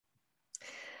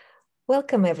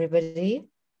Welcome, everybody,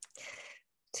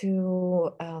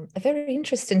 to a very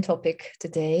interesting topic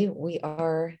today. We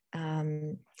are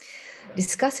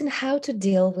discussing how to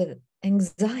deal with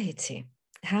anxiety,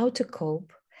 how to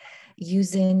cope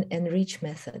using Enrich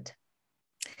Method.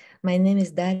 My name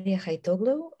is Darya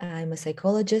Haitoglou. I'm a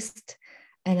psychologist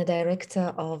and a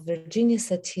director of Virginia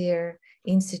Satir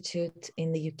Institute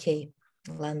in the UK,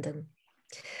 London.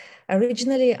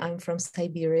 Originally, I'm from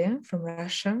Siberia, from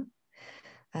Russia.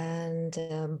 And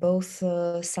both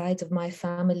sides of my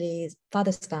family,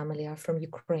 father's family, are from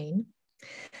Ukraine.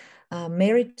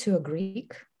 Married to a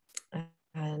Greek,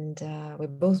 and we're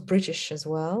both British as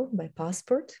well by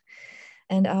passport.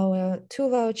 And two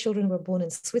of our children were born in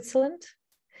Switzerland.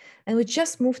 And we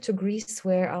just moved to Greece,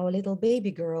 where our little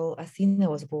baby girl, Athena,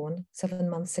 was born 7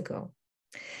 months ago.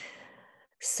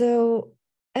 So,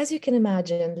 as you can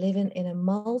imagine, living in a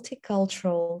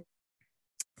multicultural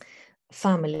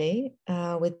family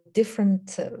with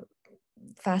different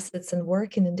facets and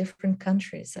working in different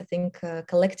countries. I think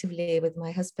collectively with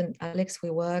my husband, Alex, we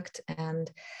worked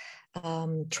and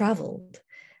traveled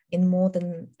in more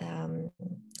than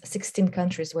 16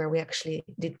 countries where we actually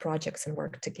did projects and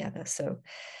worked together. So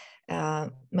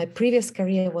my previous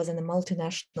career was in a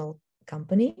multinational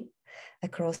company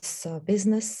across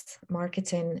business,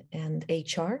 marketing, and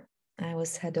HR. I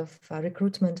was head of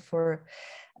recruitment for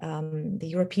the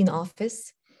European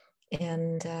office.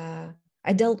 And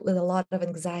I dealt with a lot of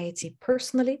anxiety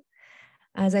personally.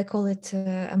 As I call it,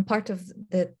 I'm part of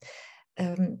the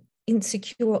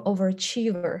insecure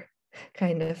overachiever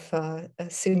kind of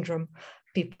syndrome,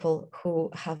 people who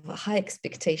have high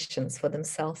expectations for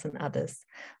themselves and others.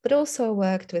 But also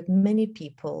worked with many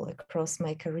people across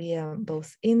my career,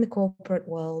 both in the corporate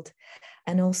world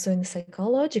and also in the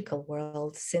psychological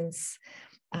world, since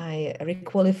I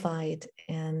requalified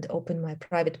and opened my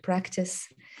private practice,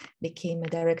 became a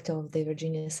director of the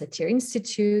Virginia Satir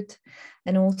Institute,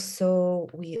 and also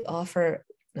we offer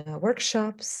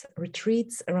workshops,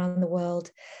 retreats around the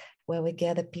world, where we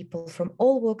gather people from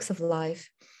all walks of life,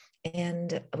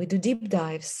 and we do deep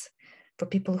dives for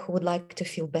people who would like to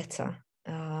feel better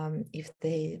if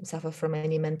they suffer from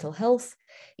any mental health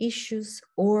issues,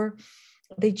 or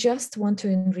they just want to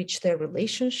enrich their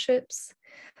relationships,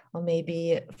 or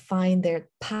maybe find their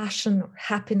passion or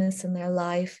happiness in their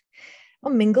life, or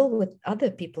mingle with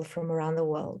other people from around the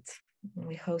world.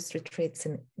 We host retreats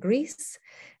in Greece,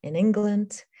 in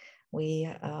England. We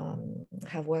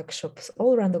have workshops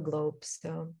all around the globe.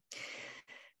 So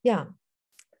yeah,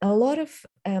 a lot of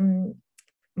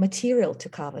material to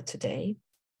cover today.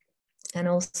 And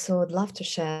also I'd love to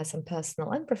share some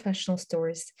personal and professional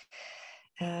stories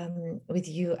with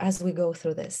you as we go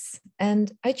through this.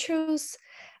 And I chose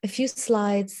a few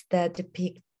slides that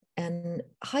depict and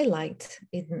highlight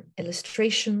in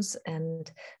illustrations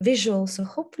and visuals. So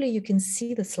hopefully you can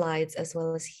see the slides as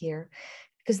well as hear,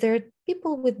 because there are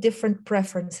people with different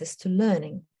preferences to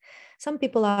learning. Some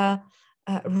people are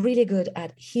really good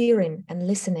at hearing and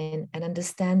listening and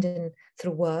understanding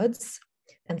through words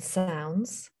and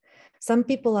sounds. Some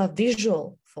people are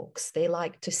visual folks. They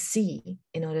like to see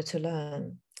in order to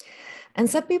learn. And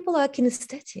some people are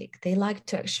kinesthetic. They like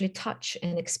to actually touch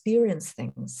and experience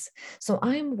things. So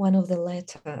I'm one of the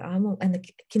latter. I'm a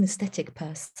kinesthetic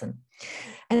person.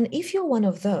 And if you're one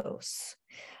of those,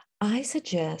 I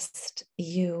suggest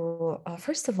you,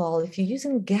 first of all, if you're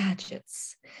using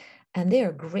gadgets, and they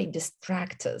are great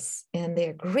distractors and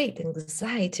they're great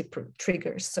anxiety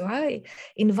triggers. So I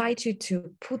invite you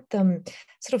to put them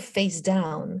sort of face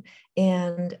down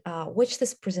and watch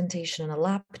this presentation on a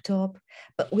laptop,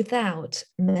 but without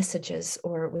messages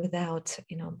or without,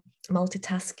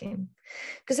 multitasking.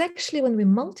 Because actually when we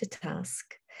multitask,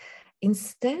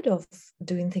 instead of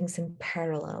doing things in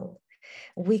parallel,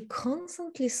 we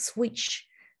constantly switch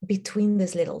between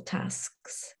these little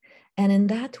tasks. And in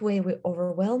that way, we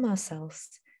overwhelm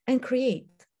ourselves and create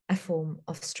a form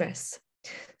of stress.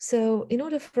 So in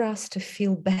order for us to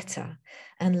feel better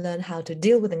and learn how to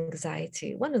deal with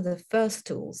anxiety, one of the first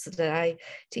tools that I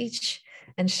teach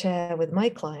and share with my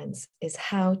clients is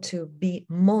how to be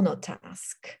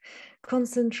monotask,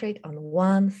 concentrate on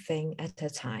one thing at a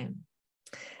time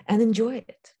and enjoy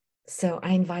it. So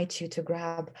I invite you to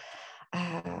grab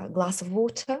a glass of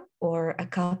water or a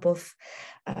cup of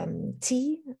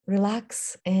tea,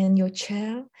 relax in your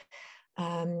chair,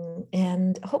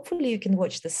 and hopefully you can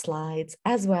watch the slides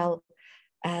as well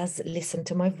as listen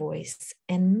to my voice,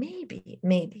 and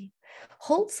maybe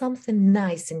hold something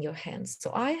nice in your hands.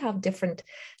 So I have different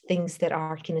things that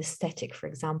are kinesthetic. For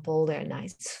example, they're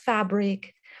nice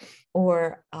fabric,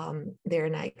 or their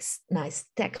nice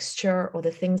texture, or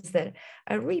the things that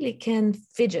I really can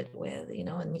fidget with,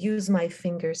 and use my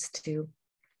fingers to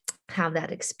have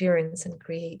that experience and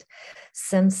create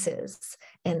senses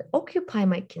and occupy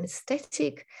my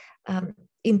kinesthetic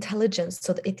intelligence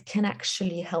so that it can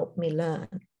actually help me learn.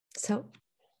 So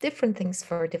different things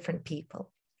for different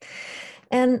people.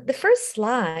 And the first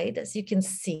slide, as you can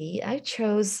see, I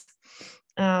chose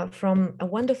from a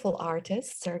wonderful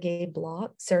artist, Serge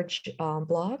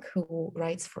Bloch, who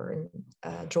writes for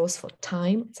draws for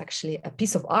Time. It's actually a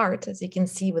piece of art, as you can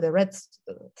see, with a red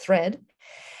thread.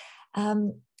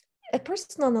 A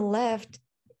person on the left,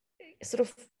 sort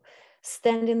of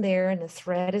standing there, and the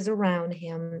thread is around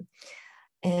him.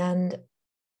 And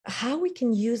how we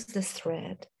can use this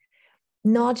thread,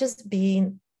 not just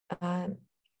being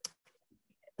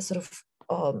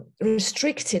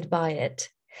restricted by it,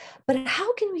 but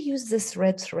how can we use this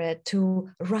red thread to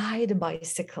ride a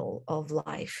bicycle of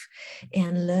life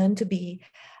and learn to be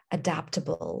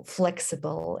adaptable,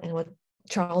 flexible, and what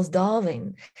Charles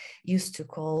Darwin used to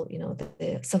call,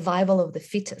 the survival of the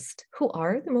fittest, who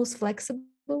are the most flexible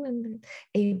and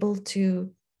able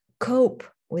to cope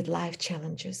with life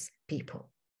challenges people.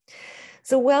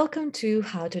 So welcome to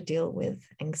How to Deal with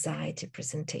Anxiety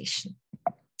presentation.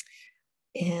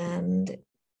 And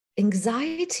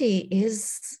anxiety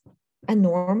is a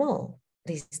normal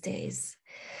these days.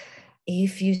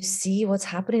 If you see what's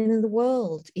happening in the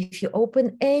world, if you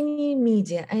open any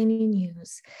media, any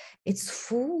news, it's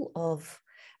full of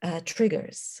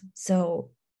triggers. So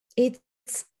it's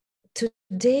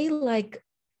today like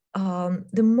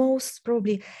the most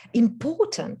probably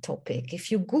important topic.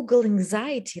 If you Google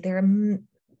anxiety, there are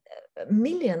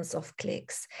millions of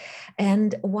clicks.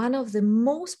 And one of the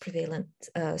most prevalent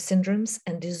syndromes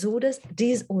and disorders,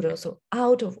 so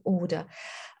out of order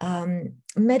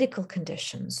medical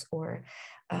conditions or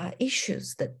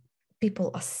issues that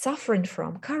people are suffering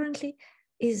from currently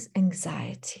is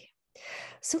anxiety.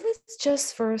 So let's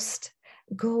just first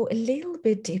go a little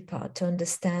bit deeper to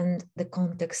understand the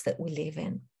context that we live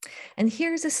in. And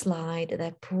here's a slide that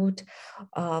I put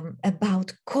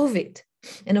about COVID.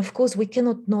 And of course, we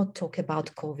cannot not talk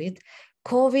about COVID.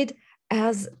 COVID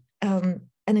as an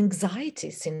anxiety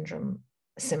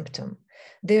symptom.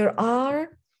 There are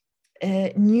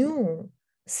new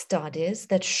studies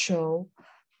that show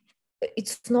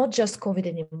it's not just COVID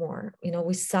anymore.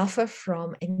 We suffer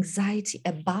from anxiety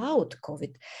about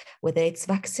COVID, whether it's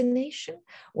vaccination,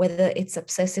 whether it's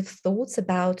obsessive thoughts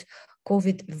about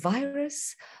COVID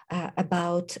virus,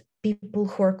 about people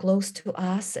who are close to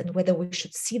us and whether we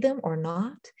should see them or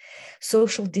not,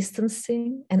 social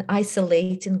distancing and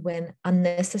isolating when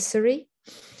unnecessary.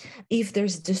 If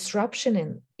there's disruption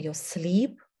in your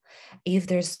sleep, if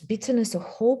there's bitterness or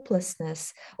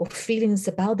hopelessness or feelings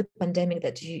about the pandemic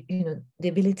that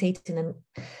debilitating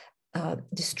and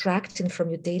distracting from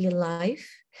your daily life,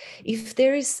 if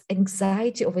there is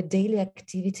anxiety over daily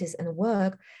activities and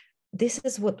work, this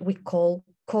is what we call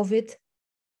COVID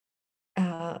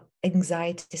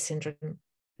anxiety syndrome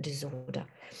disorder.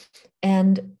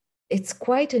 And it's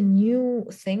quite a new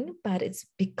thing, but it's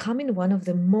becoming one of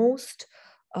the most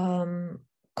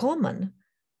common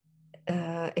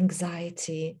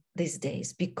anxiety these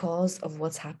days because of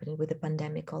what's happening with the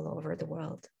pandemic all over the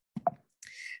world.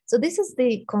 So this is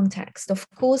the context. Of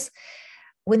course,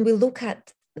 when we look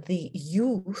at the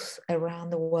youth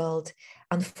around the world,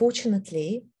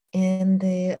 unfortunately, in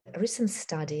the recent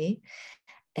study,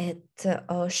 it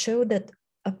showed that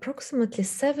approximately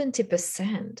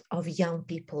 70% of young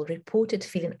people reported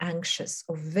feeling anxious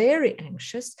or very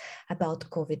anxious about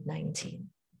COVID-19.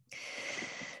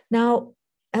 Now,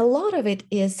 a lot of it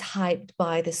is hyped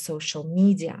by the social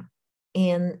media,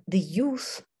 and the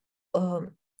youth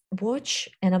watch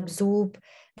and absorb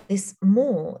this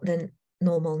more than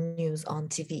normal news on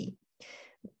TV.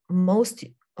 Most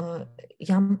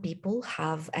young people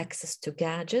have access to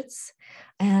gadgets,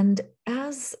 and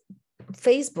as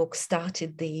Facebook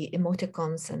started the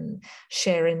emoticons and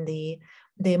sharing the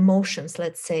emotions,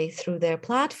 let's say, through their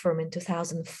platform in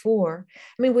 2004,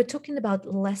 I mean, we're talking about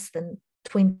less than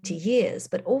 20 years,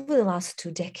 but over the last 2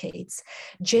 decades,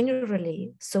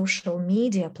 generally, social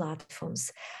media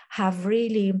platforms have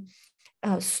really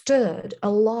stirred a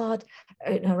lot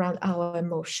around our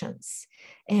emotions.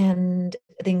 And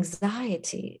the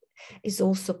anxiety is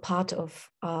also part of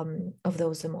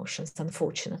those emotions,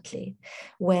 unfortunately.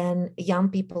 When young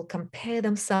people compare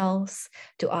themselves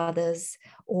to others,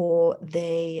 or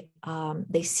they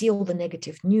see all the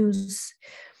negative news.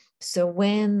 So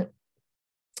when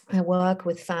I work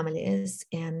with families,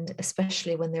 and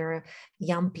especially when there are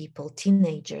young people,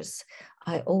 teenagers,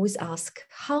 I always ask,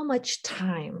 how much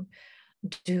time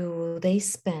do they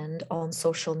spend on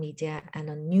social media and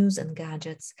on news and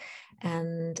gadgets?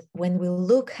 And when we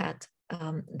look at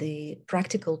the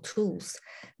practical tools,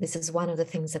 this is one of the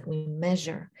things that we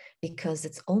measure, because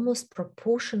it's almost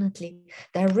proportionately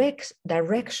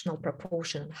directional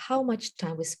proportion how much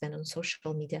time we spend on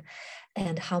social media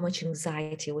and how much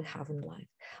anxiety we have in life.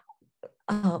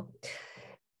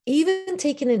 Even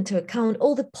taking into account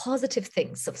all the positive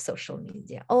things of social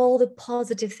media, all the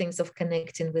positive things of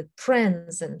connecting with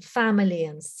friends and family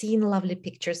and seeing lovely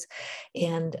pictures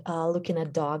and looking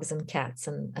at dogs and cats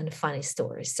and funny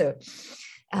stories. So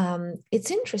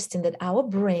it's interesting that our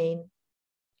brain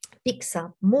picks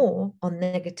up more on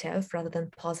negative rather than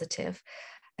positive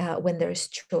when there is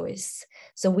choice.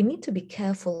 So we need to be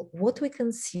careful what we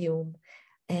consume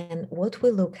and what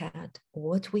we look at,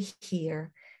 what we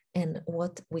hear, and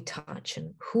what we touch,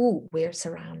 and who we're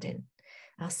surrounding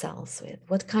ourselves with,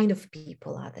 what kind of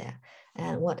people are there,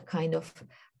 and what kind of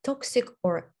toxic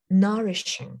or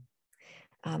nourishing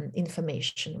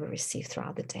information we receive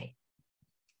throughout the day.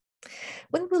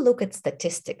 When we look at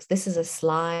statistics, this is a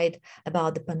slide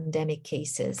about the pandemic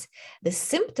cases. The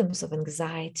symptoms of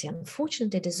anxiety,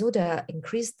 unfortunately, disorder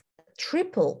increased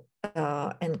triple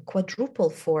and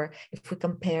quadruple for if we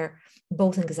compare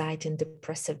both anxiety and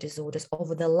depressive disorders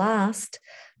over the last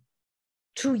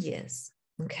 2 years.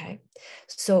 Okay,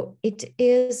 so it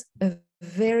is a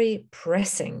very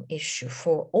pressing issue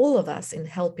for all of us in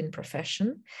helping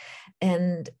profession,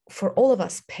 and for all of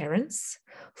us parents,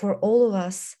 for all of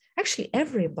us, actually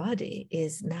everybody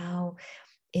is now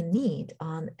in need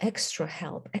on extra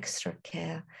help, extra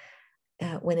care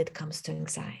when it comes to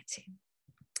anxiety.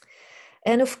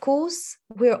 And of course,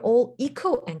 we're all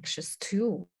eco-anxious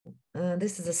too.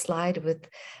 This is a slide with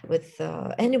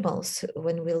animals.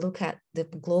 When we look at the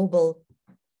global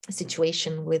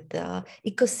situation with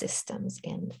ecosystems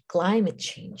and climate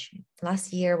change.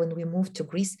 Last year, when we moved to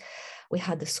Greece, we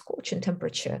had the scorching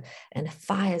temperature and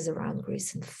fires around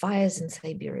Greece and fires in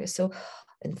Siberia. So,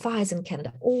 and fires in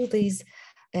Canada. All these,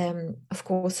 of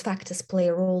course, factors play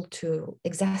a role to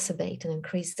exacerbate and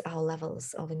increase our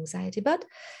levels of anxiety. But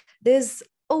there's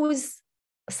always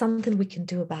something we can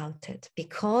do about it,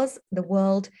 because the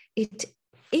world, it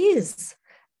is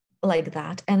like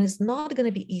that, and it's not going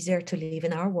to be easier to live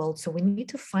in our world. So we need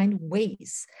to find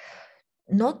ways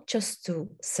not just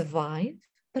to survive,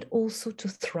 but also to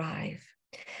thrive.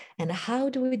 And how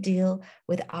do we deal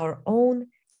with our own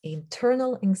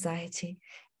internal anxiety,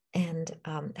 and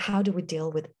how do we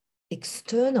deal with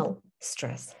external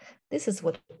stress? This is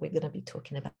what we're going to be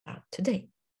talking about today.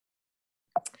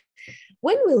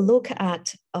 When we look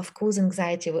at, of course,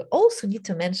 anxiety, we also need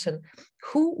to mention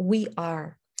who we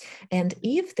are. And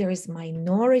if there is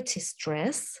minority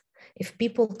stress, if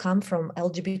people come from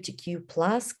LGBTQ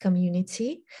plus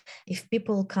community, if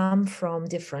people come from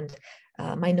different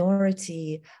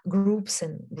minority groups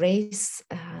and race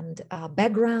and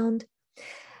background,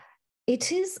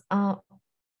 it is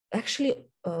actually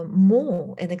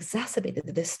more and exacerbated.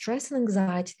 The stress and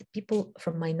anxiety that people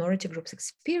from minority groups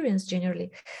experience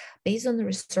generally, based on the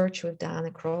research we've done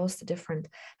across the different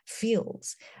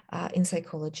fields in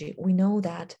psychology, we know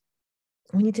that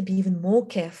we need to be even more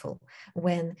careful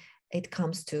when it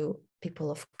comes to people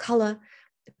of color,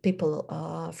 people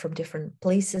from different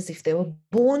places, if they were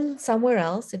born somewhere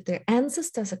else, if their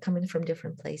ancestors are coming from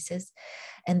different places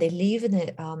and they live in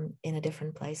a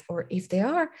different place, or if they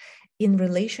are in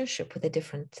relationship with a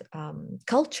different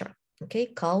culture. Okay,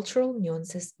 cultural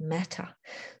nuances matter.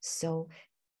 So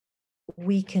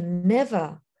we can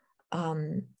never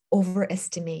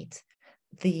overestimate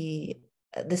the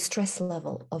stress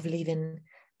level of living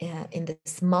in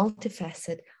this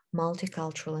multifaceted,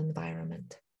 multicultural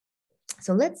environment.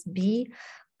 So let's be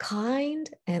kind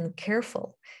and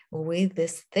careful with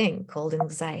this thing called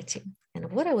anxiety. And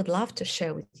what I would love to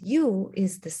share with you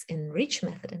is this Enrich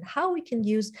method, and how we can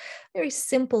use very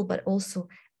simple but also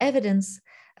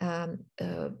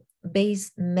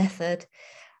evidence-based method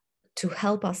to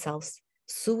help ourselves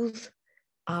soothe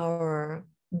our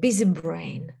busy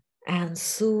brain and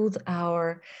soothe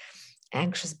our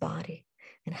anxious body,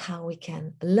 and how we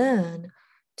can learn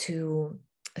to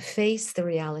face the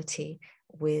reality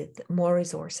with more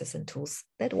resources and tools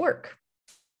that work.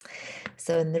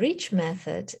 So Enrich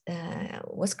method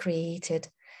was created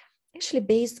actually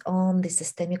based on the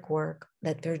systemic work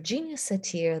that Virginia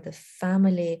Satir, the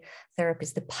family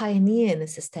therapist, the pioneer in the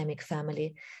systemic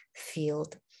family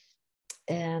field,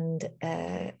 and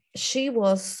she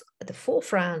was at the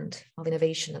forefront of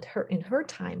innovation in her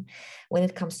time when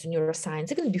it comes to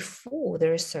neuroscience, even before the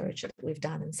research that we've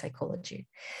done in psychology,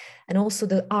 and also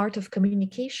the art of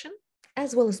communication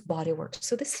as well as body work.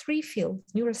 So there's three fields: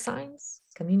 neuroscience,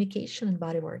 communication, and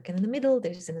body work. And in the middle,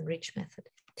 there's an Enrich method.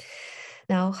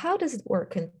 Now, how does it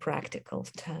work in practical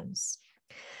terms?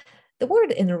 The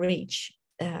word enrich,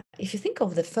 if you think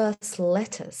of the first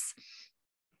letters,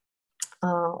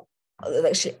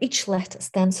 actually each letter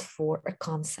stands for a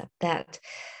concept that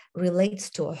relates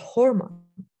to a hormone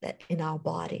that in our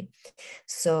body.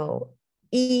 So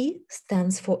E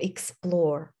stands for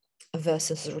explore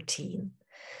versus routine.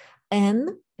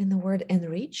 N in the word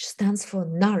enrich stands for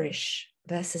nourish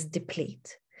versus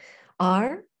deplete.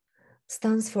 R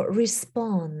stands for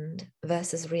respond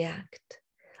versus react.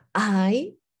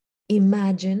 I,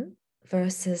 imagine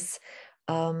versus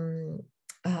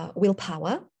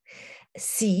willpower.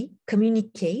 C,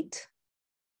 communicate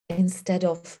instead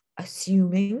of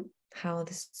assuming how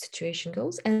the situation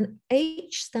goes. And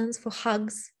H stands for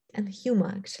hugs and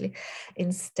humor, actually,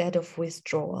 instead of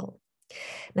withdrawal.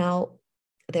 Now,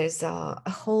 there's a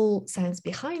whole science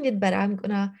behind it, but I'm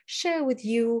going to share with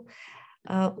you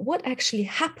what actually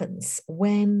happens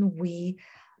when we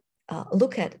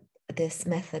look at this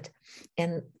method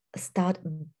and start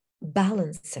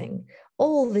balancing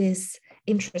all these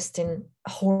interesting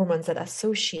hormones that are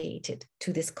associated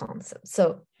to this concept.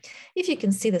 So if you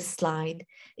can see the slide,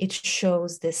 it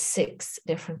shows the 6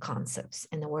 different concepts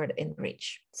in the word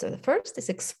enrich. So the first is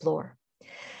explore.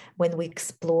 When we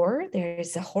explore, there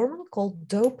is a hormone called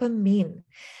dopamine.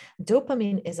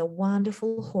 Dopamine is a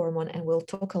wonderful hormone, and we'll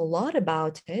talk a lot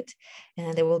about it.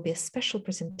 And there will be a special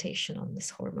presentation on this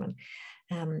hormone.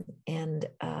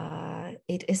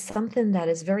 It is something that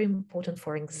is very important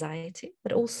for anxiety,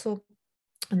 but also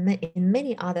in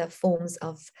many other forms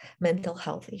of mental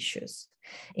health issues.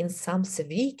 In some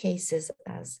severe cases,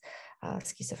 as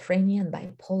schizophrenia and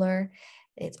bipolar,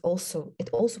 it also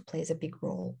plays a big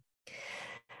role.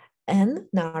 And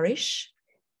nourish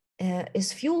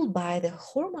is fueled by the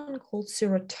hormone called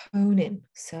serotonin.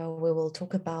 So we will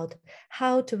talk about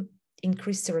how to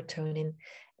increase serotonin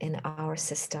in our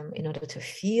system in order to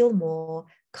feel more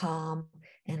calm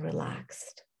and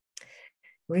relaxed.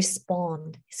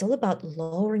 Respond is all about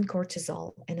lowering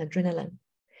cortisol and adrenaline,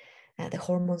 the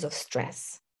hormones of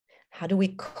stress. How do we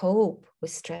cope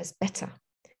with stress better?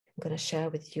 I'm going to share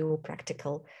with you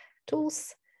practical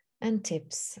tools and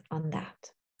tips on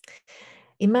that.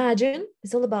 Imagine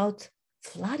is all about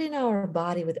flooding our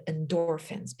body with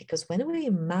endorphins, because when we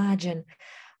imagine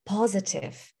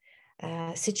positive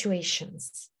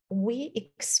situations, we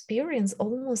experience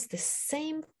almost the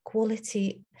same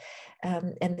quality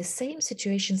and the same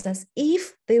situations as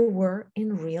if they were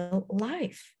in real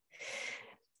life.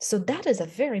 So that is a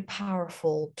very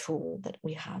powerful tool that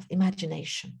we have,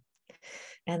 imagination.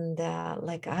 And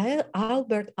like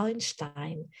Albert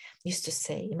Einstein used to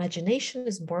say, imagination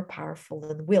is more powerful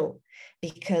than will,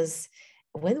 because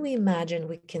when we imagine,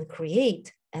 we can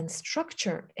create and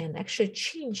structure and actually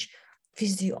change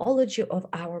physiology of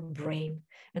our brain.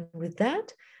 And with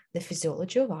that, the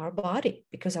physiology of our body,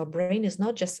 because our brain is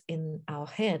not just in our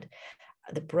head.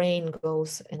 The brain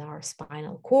goes in our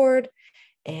spinal cord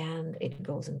and it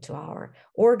goes into our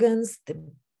organs.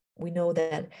 We know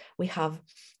that we have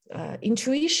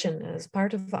intuition as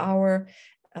part of our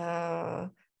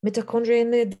mitochondria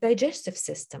in the digestive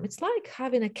system. It's like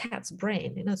having a cat's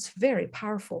brain. It's very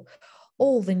powerful.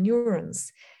 All the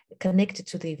neurons connected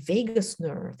to the vagus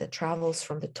nerve that travels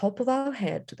from the top of our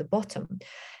head to the bottom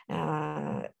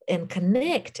and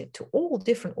connected to all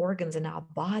different organs in our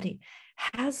body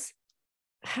has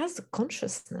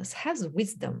consciousness, has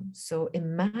wisdom. So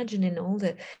imagining all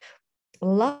the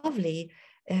lovely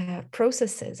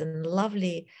processes and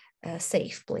lovely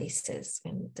safe places,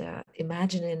 and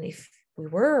imagining if we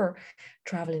were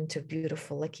traveling to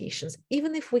beautiful locations,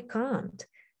 even if we can't,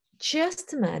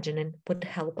 just imagining would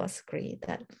help us create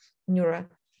that neural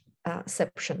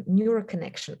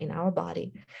connection in our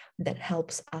body that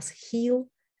helps us heal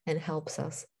and helps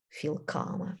us feel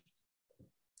calmer.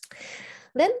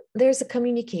 Then there's a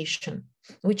communication,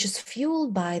 which is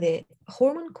fueled by the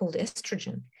hormone called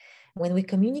estrogen. When we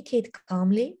communicate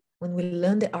calmly, when we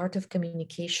learn the art of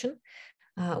communication,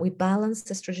 we balance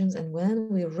estrogens, and when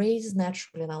we raise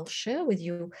naturally, and I'll share with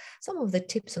you some of the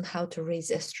tips on how to raise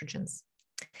estrogens.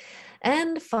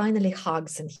 And finally,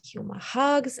 hugs and humor.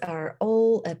 Hugs are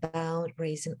all about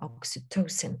raising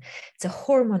oxytocin. It's a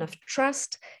hormone of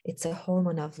trust. It's a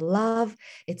hormone of love.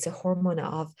 It's a hormone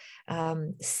of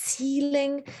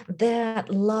sealing that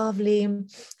lovely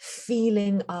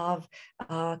feeling of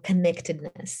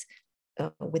connectedness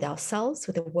with ourselves,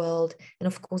 with the world. And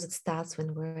of course, it starts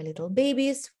when we're little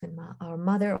babies, when our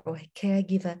mother or a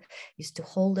caregiver used to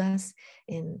hold us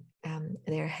in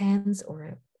their hands,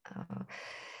 or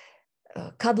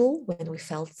cuddle when we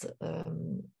felt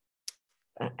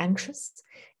anxious.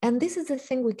 And this is the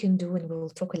thing we can do, and we'll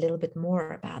talk a little bit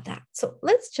more about that. So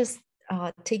let's just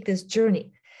take this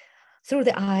journey through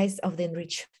the eyes of the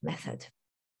Enrich method.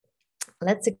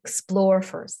 Let's explore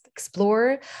first.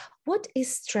 Explore what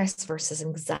is stress versus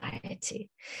anxiety.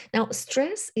 Now,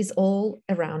 stress is all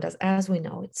around us as we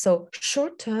know it. So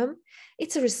short term,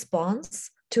 it's a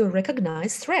response to a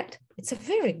recognized threat. It's a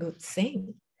very good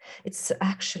thing. It's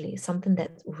actually something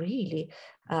that really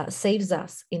saves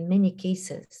us in many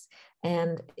cases.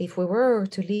 And if we were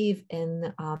to live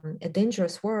in a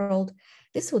dangerous world,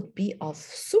 this would be of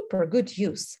super good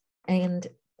use. And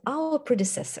our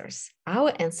predecessors,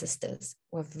 our ancestors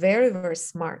were very, very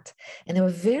smart, and they were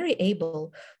very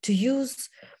able to use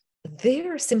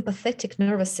their sympathetic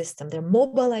nervous system, their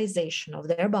mobilization of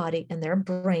their body and their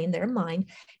brain, their mind,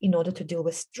 in order to deal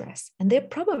with stress. And they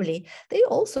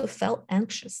also felt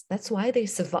anxious. That's why they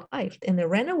survived and they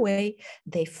ran away.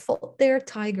 They fought their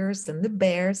tigers and the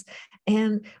bears,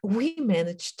 and we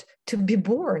managed to be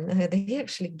born. They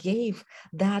actually gave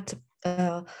that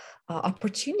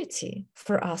opportunity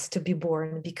for us to be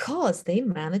born because they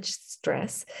managed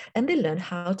stress and they learned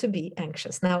how to be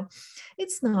anxious. Now,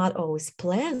 it's not always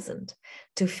pleasant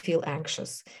to feel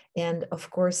anxious. And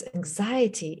of course,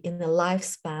 anxiety in the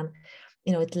lifespan,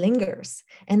 it lingers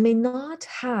and may not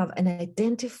have an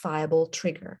identifiable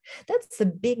trigger. That's the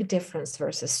big difference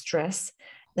versus stress,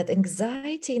 that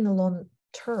anxiety in the long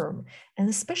term, and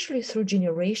especially through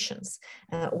generations,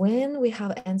 when we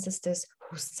have ancestors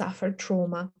who suffered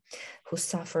trauma, who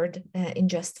suffered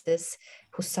injustice,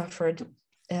 who suffered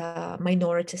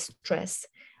minority stress,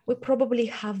 we probably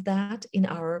have that in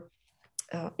our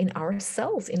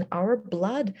cells, in our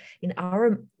blood, in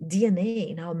our DNA,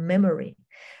 in our memory.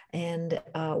 And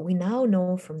we now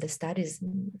know from the studies,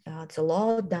 it's a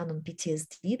lot done on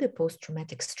PTSD, the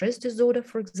post-traumatic stress disorder,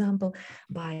 for example,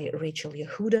 by Rachel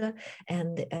Yehuda,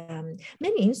 and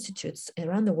many institutes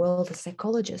around the world of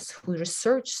psychologists who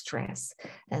research stress.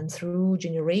 And through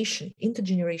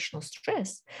intergenerational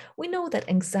stress, we know that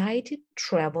anxiety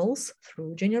travels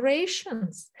through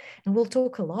generations. And we'll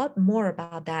talk a lot more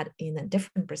about that in a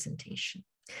different presentation.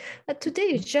 But today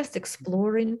is just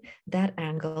exploring that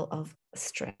angle of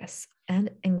stress and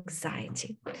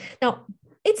anxiety. Now,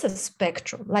 it's a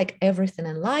spectrum, like everything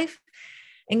in life.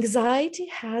 Anxiety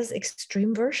has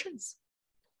extreme versions.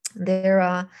 There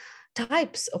are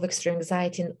types of extreme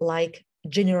anxiety, like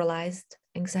generalized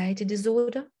anxiety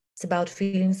disorder. It's about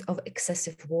feelings of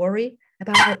excessive worry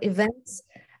about events,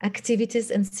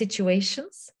 activities, and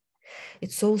situations.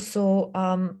 It's also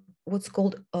what's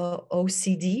called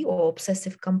OCD, or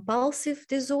obsessive compulsive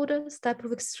disorders, type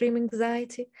of extreme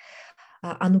anxiety,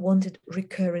 unwanted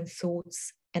recurring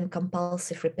thoughts and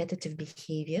compulsive repetitive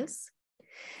behaviors.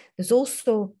 There's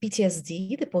also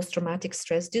PTSD, the post-traumatic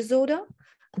stress disorder,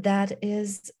 that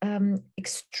is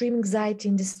extreme anxiety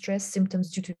and distress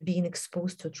symptoms due to being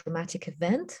exposed to a traumatic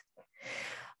event.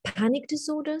 Panic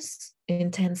disorders,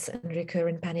 intense and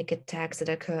recurring panic attacks that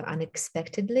occur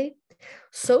unexpectedly.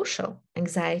 Social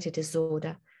anxiety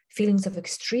disorder, feelings of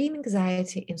extreme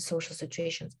anxiety in social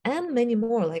situations, and many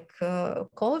more, like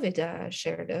COVID I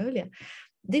shared earlier.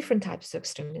 Different types of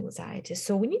extreme anxiety.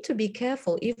 So we need to be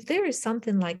careful if there is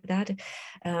something like that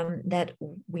that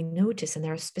we notice, and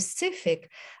there are specific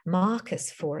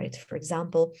markers for it. For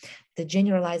example, the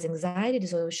generalized anxiety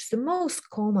disorder, which is the most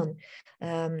common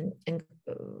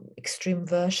extreme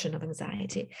version of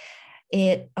anxiety.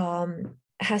 It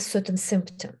has certain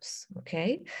symptoms,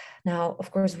 okay? Now, of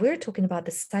course, we're talking about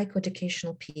the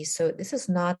psychoeducational piece. So this is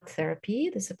not therapy,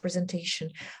 this is a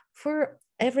presentation for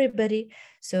everybody.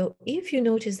 So if you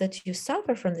notice that you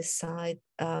suffer from this side,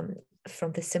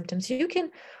 from the symptoms, you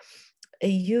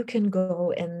can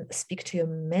go and speak to your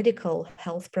medical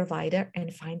health provider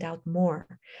and find out more.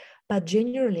 But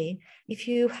generally, if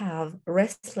you have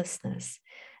restlessness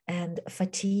and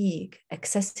fatigue,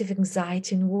 excessive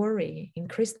anxiety and worry,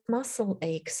 increased muscle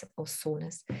aches or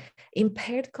soreness,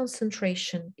 impaired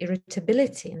concentration,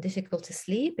 irritability, and difficulty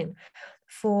sleeping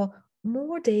for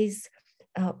more days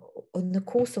on the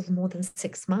course of more than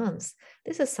 6 months,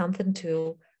 this is something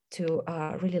to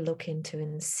really look into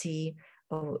and see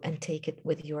and take it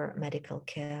with your medical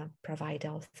care provider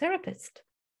or therapist.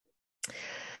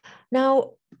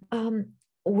 Now,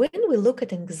 when we look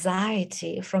at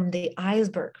anxiety from the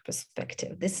iceberg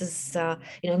perspective, this is,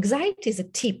 anxiety is a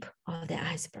tip of the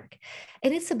iceberg,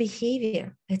 and it's a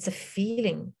behavior, it's a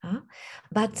feeling,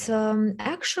 but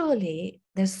actually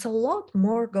there's a lot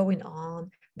more going on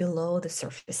below the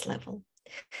surface level.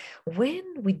 When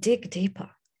we dig deeper,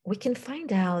 we can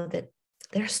find out that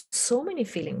there's so many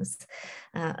feelings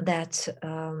that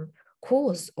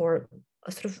cause or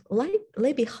sort of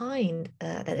lay behind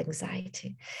that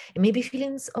anxiety. It may be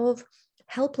feelings of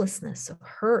helplessness or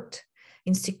hurt,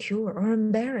 insecure or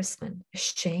embarrassment,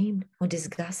 ashamed or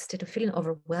disgusted or feeling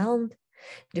overwhelmed,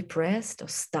 depressed or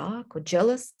stuck or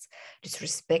jealous,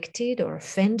 disrespected or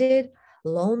offended,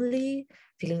 lonely,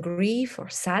 feeling grief or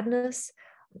sadness,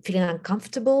 feeling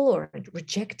uncomfortable or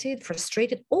rejected,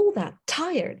 frustrated, all that,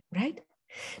 tired, right?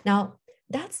 Now,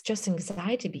 that's just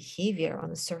anxiety behavior on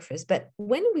the surface. But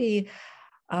when we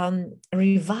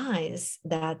revise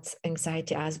that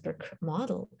anxiety Asberg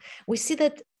model, we see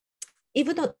that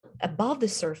even above the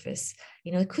surface,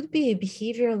 it could be a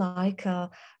behavior like,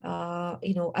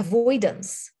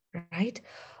 avoidance, right?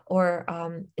 Or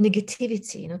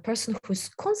negativity, a person who's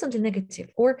constantly negative,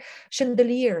 or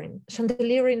chandeliering.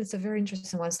 Chandeliering is a very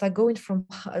interesting one. It's like going from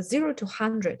 0 to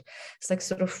 100. It's like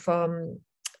sort of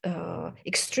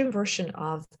extreme version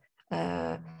of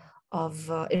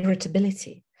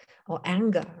irritability or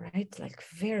anger, right? Like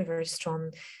very, very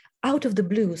strong, out of the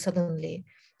blue suddenly.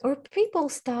 Or people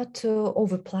start to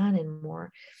over-planning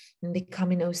more and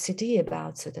becoming OCD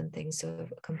about certain things. So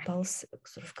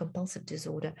compulsive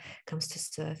disorder comes to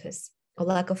surface, or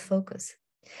lack of focus.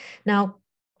 Now,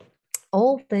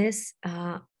 all this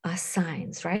are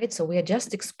signs, right? So we are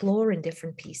just exploring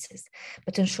different pieces.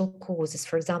 Potential causes,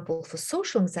 for example, for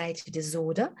social anxiety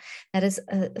disorder, that is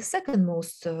the second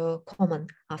most common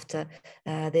after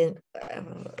the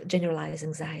generalized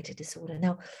anxiety disorder.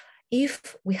 Now,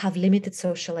 if we have limited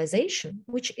socialization,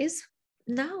 which is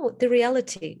now the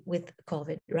reality with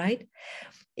COVID, right?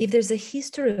 If there's a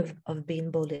history of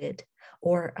being bullied,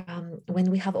 or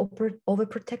when we have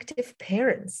overprotective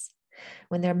parents,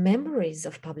 when there are memories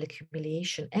of public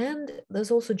humiliation, and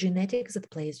there's also genetics that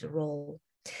plays a role.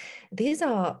 These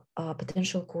are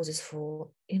potential causes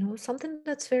for, something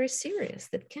that's very serious,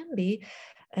 that can be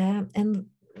and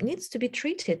needs to be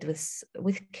treated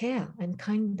with care and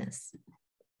kindness.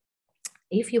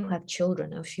 If you have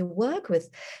children, or if you work with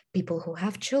people who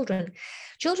have children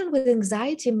with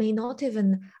anxiety may not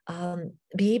even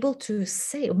be able to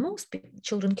say, most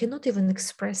children cannot even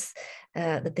express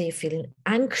that they're feeling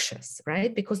anxious,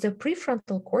 right? Because their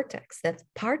prefrontal cortex, that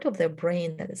part of their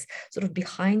brain that is sort of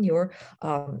behind your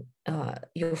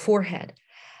forehead,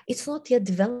 it's not yet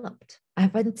developed.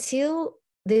 Up until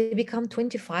they become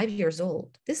 25 years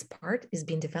old, this part is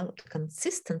being developed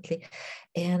consistently,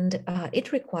 and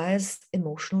it requires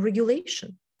emotional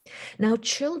regulation. Now,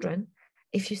 children,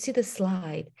 if you see the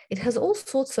slide, it has all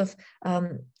sorts of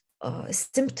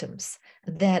symptoms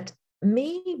that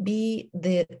may be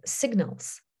the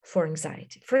signals for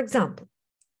anxiety. For example,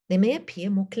 they may appear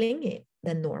more clingy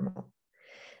than normal.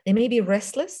 They may be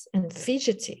restless and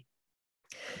fidgety.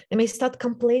 They may start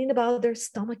complaining about their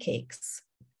stomach aches,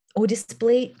 or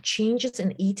display changes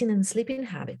in eating and sleeping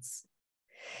habits.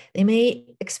 They may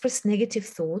express negative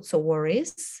thoughts or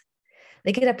worries.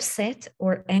 They get upset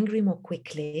or angry more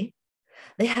quickly.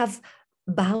 They have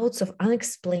bouts of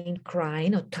unexplained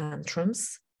crying or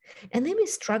tantrums, and they may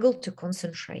struggle to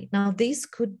concentrate. Now, these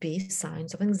could be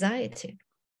signs of anxiety.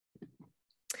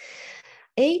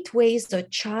 8 ways a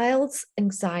child's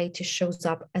anxiety shows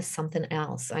up as something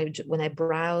else. When I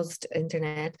browsed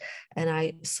internet and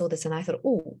I saw this, and I thought,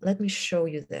 oh, let me show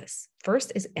you this.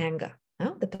 First is anger.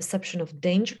 The perception of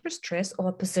danger, stress, or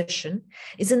opposition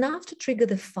is enough to trigger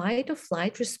the fight or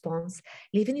flight response,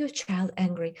 leaving your child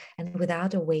angry and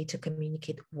without a way to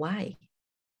communicate why.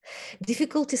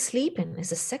 Difficulty sleeping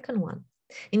is the second one.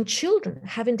 In children,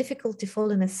 having difficulty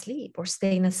falling asleep or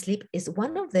staying asleep is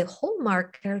one of the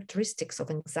hallmark characteristics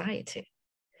of anxiety.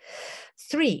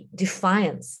 3,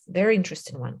 defiance, very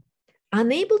interesting one.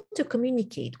 Unable to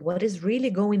communicate what is really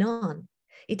going on,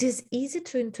 it is easy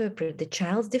to interpret the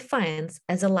child's defiance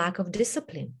as a lack of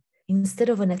discipline instead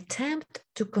of an attempt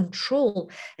to control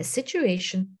a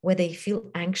situation where they feel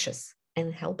anxious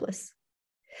and helpless.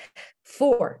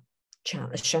 4,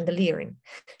 chandeliering.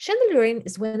 Chandeliering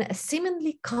is when a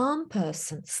seemingly calm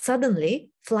person suddenly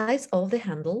flies off the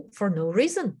handle for no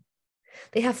reason.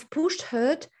 They have pushed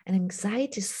hurt and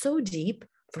anxiety so deep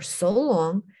for so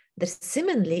long that a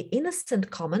seemingly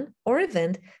innocent comment or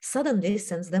event suddenly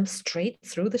sends them straight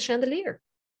through the chandelier.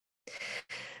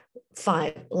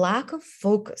 5, lack of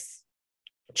focus.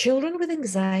 Children with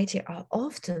anxiety are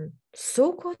often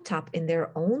so caught up in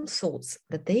their own thoughts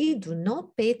that they do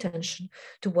not pay attention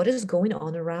to what is going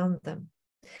on around them.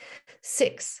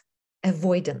 6,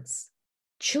 avoidance.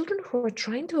 Children who are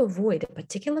trying to avoid a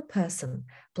particular person,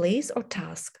 place, or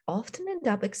task often end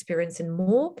up experiencing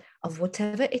more of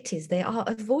whatever it is they are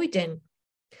avoiding.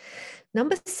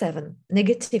 Number 7,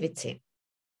 negativity.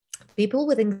 People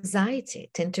with anxiety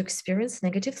tend to experience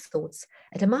negative thoughts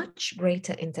at a much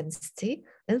greater intensity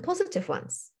than positive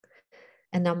ones.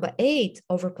 And number 8,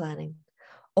 overplanning.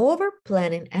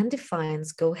 Overplanning and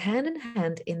defiance go hand in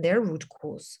hand in their root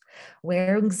cause,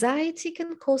 where anxiety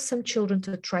can cause some children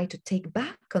to try to take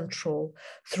back control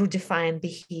through defiant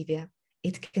behavior.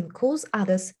 It can cause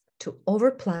others to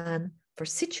overplan for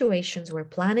situations where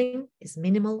planning is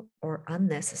minimal or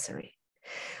unnecessary.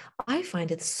 I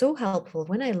find it so helpful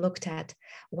when I looked at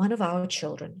one of our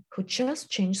children who just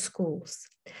changed schools,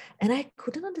 and I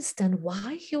couldn't understand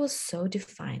why he was so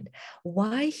defiant,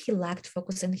 why he lacked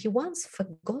focus, and he once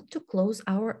forgot to close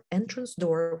our entrance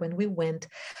door when we went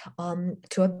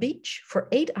to a beach. For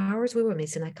 8 hours we were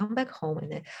missing. I come back home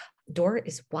and the door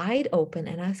is wide open,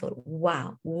 and I thought,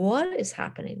 wow, what is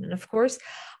happening? And of course,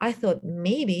 I thought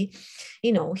maybe,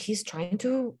 he's trying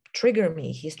to trigger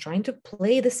me. He's trying to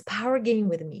play this power game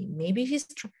with me. Maybe he's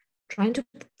trying to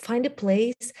find a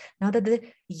place now that the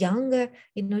younger,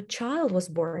 child was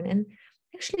born. And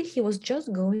actually, he was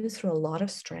just going through a lot of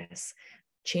stress,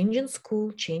 changing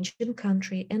school, changing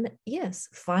country, and yes,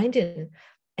 finding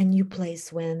a new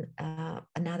place when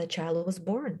another child was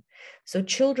born. So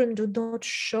children do not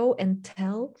show and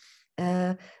tell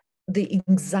the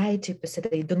anxiety per se.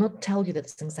 They do not tell you that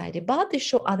it's anxiety, but they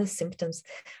show other symptoms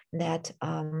that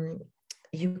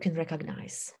you can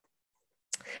recognize.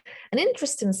 An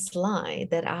interesting slide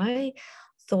that I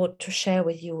thought to share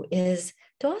with you is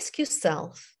to ask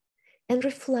yourself and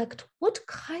reflect, what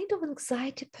kind of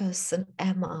anxiety person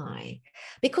am I?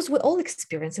 Because we all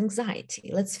experience anxiety,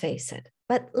 let's face it.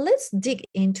 But let's dig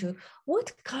into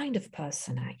what kind of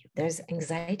person are you? There's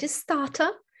anxiety starter,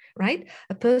 right?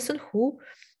 A person who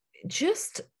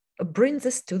just brings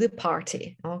us to the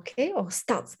party, okay, or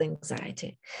starts the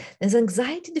anxiety. There's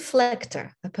anxiety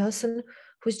deflector, a person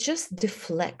who just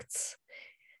deflects.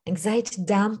 Anxiety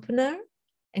dampener,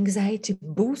 anxiety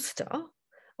booster,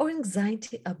 or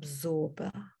anxiety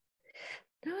absorber.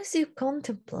 Now, as you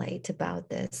contemplate about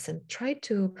this and try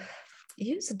to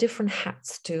use different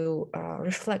hats to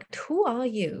reflect, who are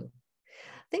you?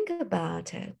 Think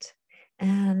about it.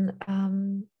 And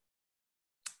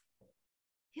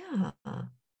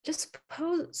just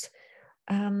pose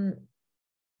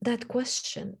that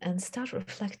question and start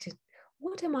reflecting,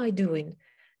 what am I doing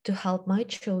to help my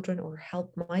children or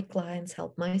help my clients,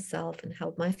 help myself and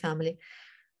help my family?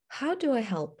 How do I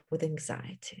help with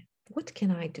anxiety? What can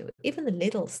I do? Even the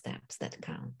little steps that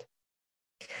count.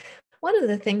 One of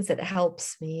the things that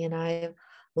helps me and I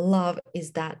love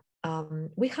is that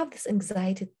we have this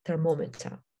anxiety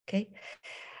thermometer, okay?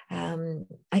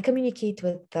 I communicate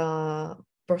with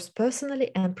both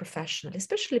personally and professionally,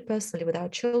 especially personally with our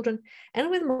children and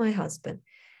with my husband.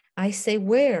 I say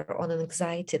where on an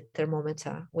anxiety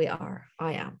thermometer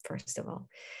I am, first of all.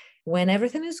 When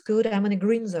everything is good, I'm in a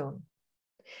green zone.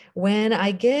 When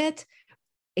I get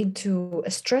into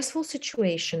a stressful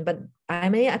situation, but I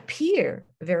may appear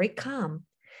very calm,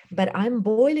 but I'm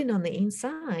boiling on the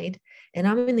inside and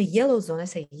I'm in the yellow zone, I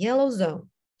say yellow zone.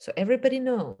 So everybody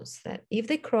knows that if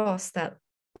they cross that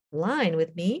line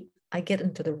with me, I get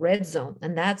into the red zone.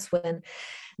 And that's when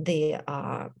the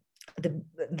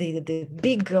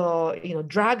big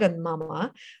dragon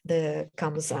mama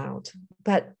comes out.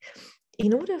 But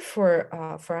in order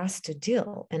for us to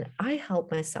deal, and I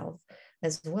help myself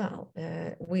as well,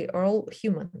 we are all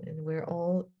human, and we're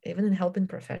all, even in helping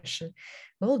profession,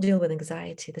 we all deal with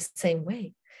anxiety the same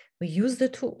way. We use the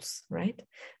tools, right?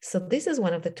 So this is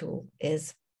one of the tools,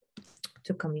 is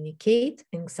to communicate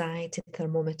anxiety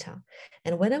thermometer.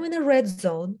 And when I'm in a red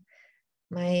zone,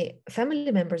 my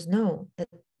family members know that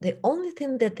the only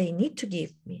thing that they need to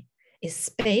give me is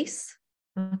space.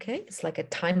 Okay, it's like a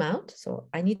timeout. So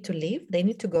I need to leave, they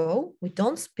need to go. We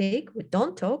don't speak, we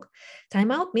don't talk.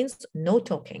 Timeout means no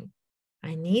talking.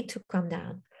 I need to calm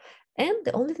down. And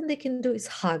the only thing they can do is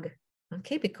hug.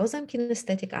 Okay, because I'm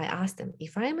kinesthetic, I ask them,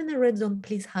 if I am in the red zone,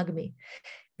 please hug me.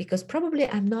 Because probably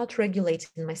I'm not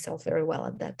regulating myself very well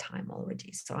at that time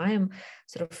already. So I am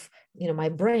sort of, my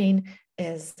brain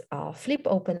is flip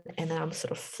open and I'm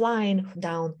sort of flying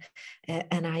down,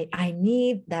 and I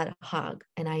need that hug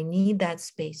and I need that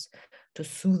space to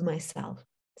soothe myself.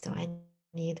 So I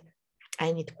need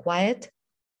quiet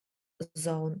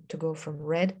zone to go from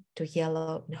red to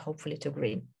yellow and hopefully to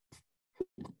green.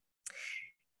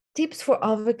 Tips for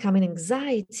overcoming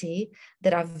anxiety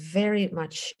that are very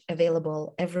much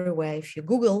available everywhere. If you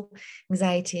Google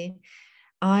anxiety,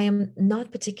 I am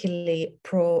not particularly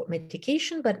pro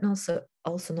medication, but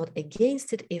also not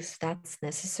against it if that's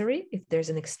necessary, if there's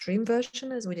an extreme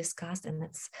version, as we discussed, and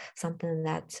that's something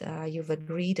that you've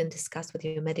agreed and discussed with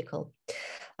your medical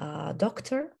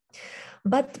doctor.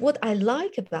 But what I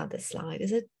like about this slide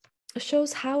is it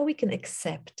shows how we can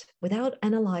accept without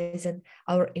analyzing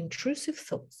our intrusive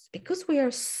thoughts, because we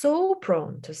are so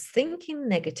prone to thinking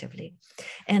negatively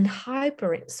and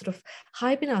sort of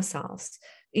hyping ourselves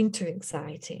into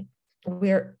anxiety.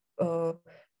 We're,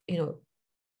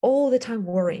 all the time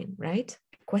worrying, right?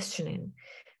 Questioning,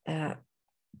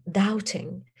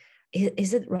 doubting.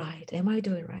 Is it right? Am I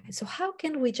doing right? So how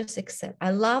can we just accept?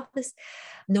 I love this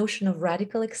notion of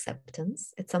radical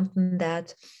acceptance. It's something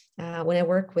that when I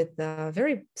work with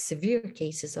very severe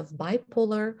cases of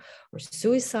bipolar or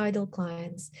suicidal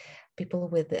clients, people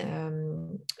with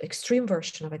extreme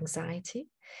version of anxiety,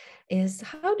 is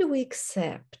how do we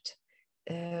accept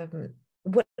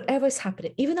whatever is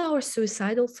happening, even our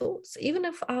suicidal thoughts, even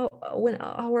if when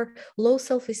our low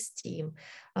self-esteem,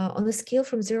 on a scale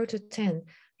from 0 to 10,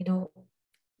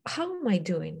 how am I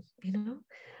doing,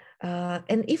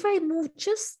 and if I move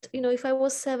just, if I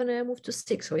was 7 and I moved to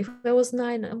 6, or if I was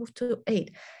 9 I moved to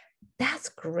 8, that's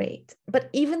great.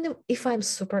 But even if I'm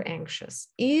super anxious,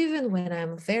 even when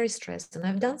I'm very stressed and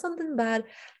I've done something bad,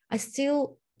 I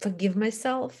still forgive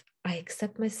myself, I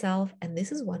accept myself. And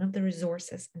this is one of the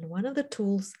resources and one of the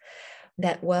tools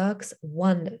that works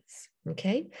wonders.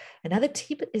 Okay. Another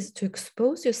tip is to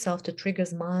expose yourself to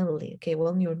triggers mildly. Okay.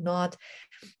 Well, you're not,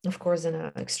 of course, in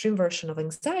an extreme version of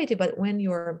anxiety, but when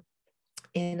you're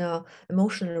in an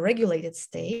emotionally regulated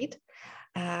state,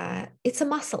 it's a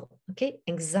muscle. Okay.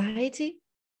 Anxiety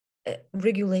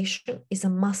regulation is a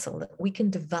muscle that we can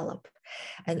develop.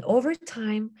 And over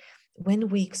time, when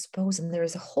we expose, and there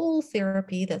is a whole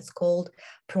therapy that's called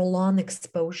prolonged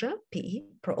exposure, PE,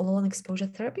 prolonged exposure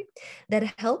therapy,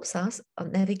 that helps us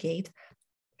navigate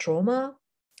trauma,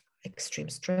 extreme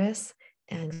stress,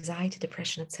 anxiety,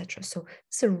 depression, etc. So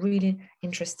it's a really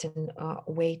interesting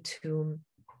way to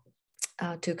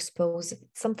expose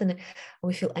something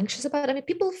we feel anxious about. I mean,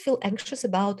 people feel anxious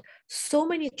about so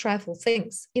many trivial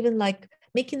things, even like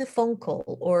making a phone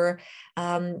call or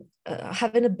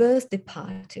having a birthday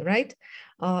party, right?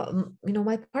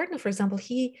 My partner, for example,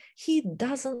 he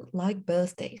doesn't like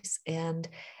birthdays, and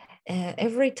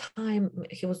every time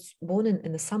he was born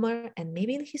in the summer, and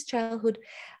maybe in his childhood,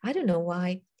 I don't know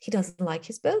why he doesn't like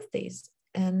his birthdays,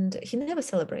 and he never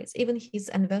celebrates even his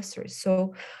anniversaries.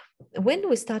 So when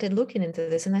we started looking into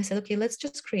this, and I said, okay, let's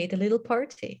just create a little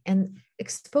party and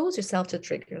expose yourself to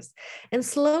triggers. And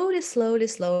slowly,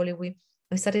 we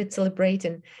started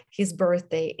celebrating his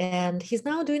birthday, and he's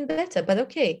now doing better. But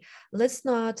okay, let's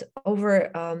not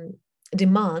over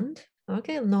demand.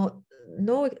 Okay,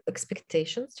 no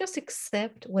expectations, just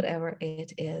accept whatever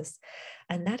it is.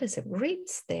 And that is a great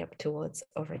step towards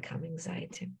overcoming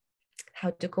anxiety.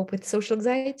 How to cope with social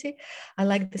anxiety. I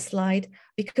like the slide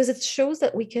because it shows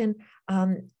that we can,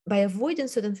 by avoiding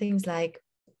certain things like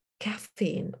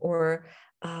caffeine or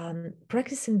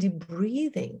practicing deep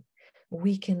breathing,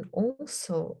 we can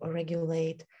also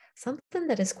regulate something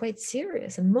that is quite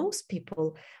serious. And most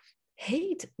people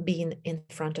hate being in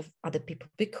front of other people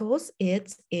because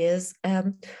it is,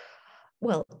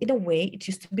 well, in a way, it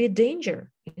used to be a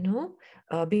danger,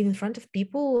 being in front of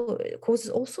people causes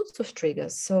all sorts of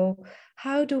triggers. So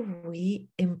how do we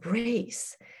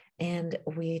embrace and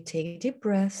we take deep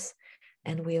breaths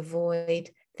and we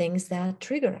avoid things that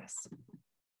trigger us?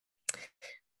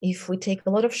 If we take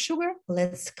a lot of sugar,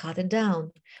 let's cut it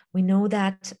down. We know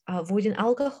that avoiding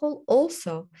alcohol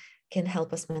also can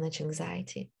help us manage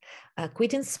anxiety.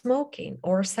 Quitting smoking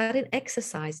or starting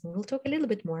exercising. We'll talk a little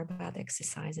bit more about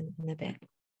exercising in a bit.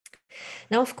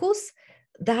 Now, of course,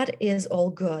 that is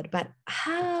all good, but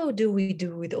how do we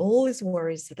do with all these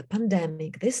worries, the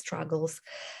pandemic, the struggles,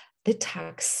 the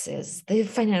taxes, the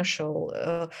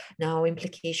financial now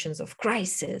implications of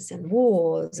crisis and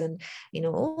wars and,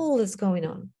 all this going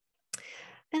on?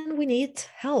 And we need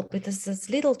help. It is this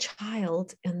little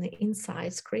child on the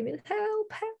inside screaming,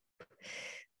 help, help.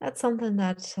 That's something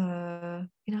that, I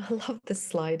love this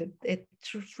slide. It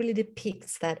really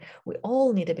depicts that we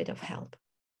all need a bit of help.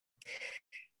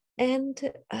 And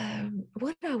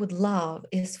what I would love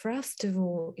is for us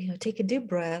to, take a deep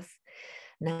breath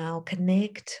now,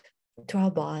 connect to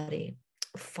our body,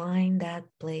 find that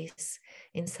place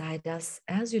inside us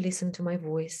as you listen to my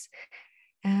voice.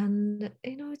 And,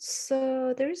 it's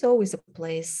there is always a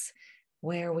place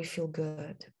where we feel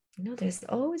good. There's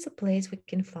always a place we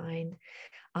can find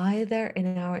either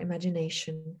in our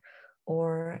imagination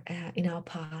or in our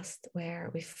past where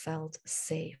we felt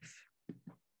safe.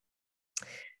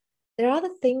 There are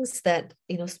other things that,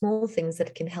 small things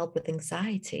that can help with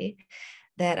anxiety.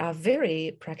 that are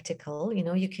very practical. You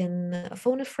know, you can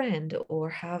phone a friend or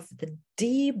have the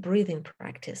deep breathing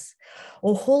practice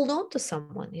or hold on to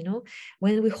someone. You know,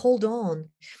 when we hold on,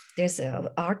 there's an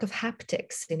art of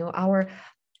haptics. You know,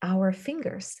 our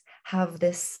fingers have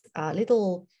this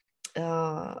little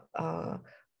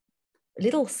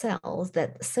little cells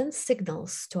that send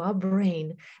signals to our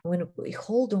brain. When we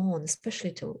hold on,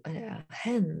 especially to a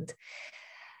hand,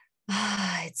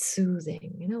 it's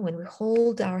soothing. You know, when we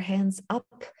hold our hands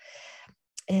up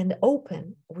and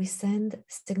open, we send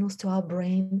signals to our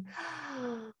brain.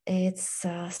 It's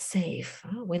safe.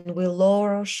 When we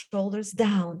lower our shoulders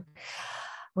down,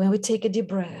 when we take a deep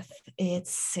breath,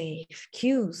 it's safe.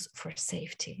 Cues for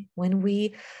safety. When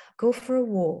we go for a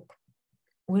walk,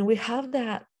 when we have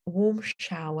that warm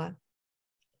shower,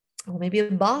 or maybe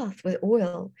a bath with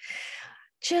oil,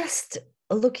 just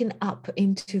looking up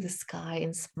into the sky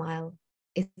and smile,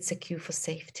 it's a cue for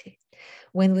safety.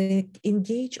 When we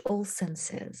engage all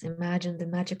senses, imagine the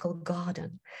magical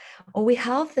garden, or we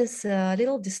have this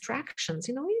little distractions,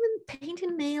 you know, even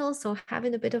painting nails or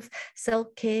having a bit of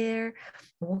self-care,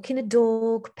 walking a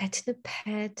dog, petting a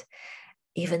pet,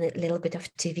 even a little bit of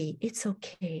TV. It's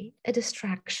okay, a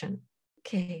distraction.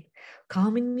 Okay,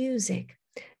 calming music,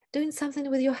 doing something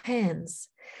with your hands,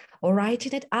 or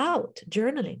writing it out,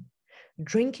 journaling,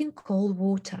 drinking cold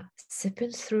water,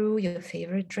 sipping through your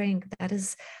favorite drink that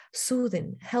is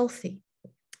soothing, healthy,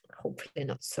 hopefully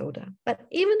not soda, but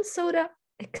even soda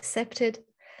accepted,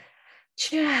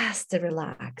 just to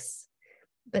relax.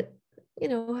 But, you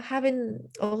know, having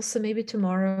also maybe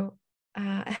tomorrow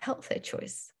a healthier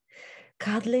choice,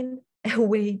 cuddling a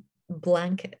weight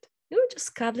blanket, you know,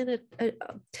 just cuddling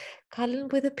cuddling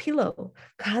with a pillow,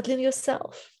 cuddling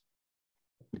yourself.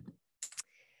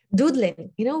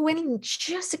 Doodling, you know, when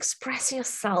just expressing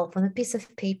yourself on a piece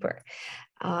of paper,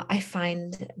 I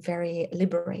find very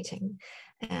liberating.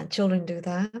 And children do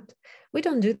that. We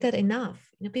don't do that enough.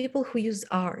 You know, people who use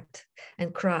art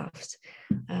and craft,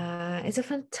 it's a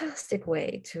fantastic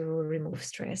way to remove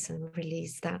stress and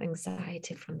release that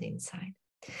anxiety from the inside.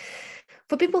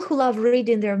 For people who love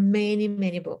reading, there are many,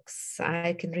 many books.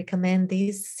 I can recommend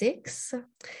these 6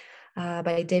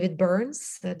 by David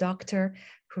Burns, the doctor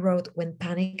who wrote When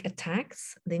Panic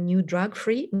Attacks, the new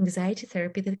drug-free anxiety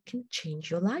therapy that can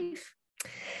change your life.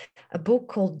 A book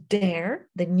called Dare,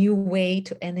 the new way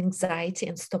to end anxiety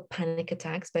and stop panic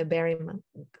attacks by Barry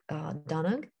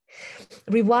McDonough.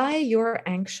 Rewire your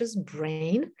anxious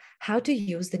brain, how to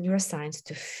use the neuroscience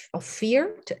of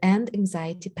fear to end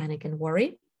anxiety, panic, and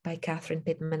worry by Catherine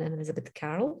Pittman and Elizabeth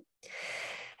Carroll.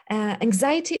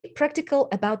 Anxiety Practical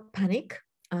About Panic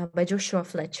by Joshua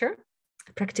Fletcher,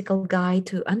 a practical guide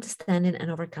to understanding and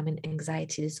overcoming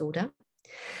anxiety disorder.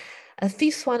 A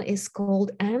 5th one is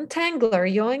called Untangler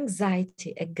Your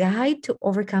Anxiety, a guide to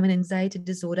overcoming anxiety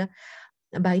disorder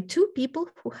by 2 people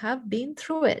who have been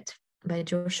through it, by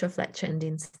Joshua Fletcher and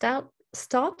Dean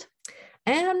Stott.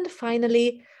 And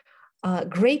finally,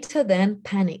 Greater Than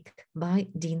Panic by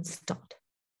Dean Stott.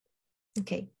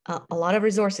 Okay, a lot of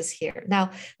resources here.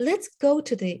 Now, let's go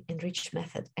to the Enrich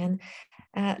Method and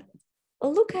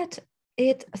look at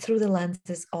it through the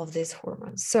lenses of these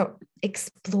hormones. So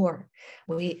explore.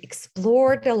 We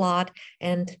explored a lot,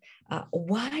 and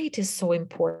why it is so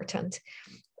important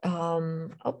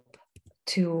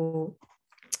to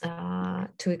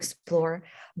explore,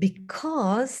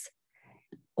 because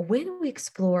when we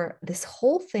explore this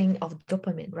whole thing of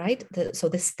dopamine, right? So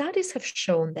the studies have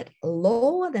shown that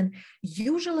lower than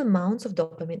usual amounts of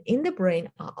dopamine in the brain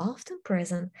are often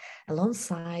present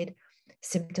alongside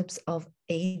symptoms of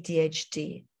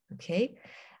ADHD, okay?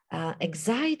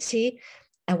 Anxiety,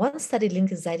 one study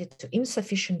linked anxiety to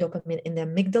insufficient dopamine in the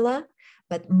amygdala,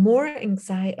 but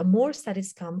more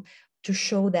studies come to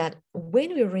show that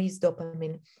when we raise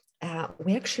dopamine,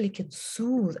 we actually can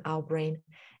soothe our brain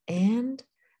and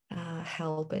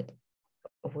help it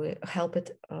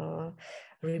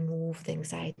remove the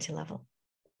anxiety level.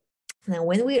 Now,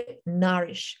 when we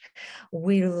nourish,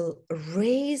 we'll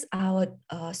raise our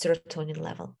serotonin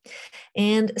level.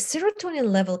 And serotonin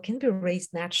level can be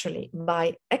raised naturally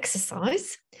by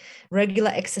exercise. Regular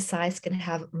exercise can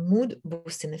have mood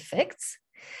boosting effects.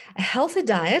 A healthy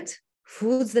diet,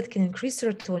 foods that can increase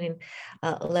serotonin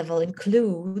level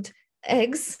include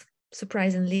eggs,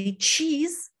 surprisingly,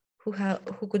 cheese,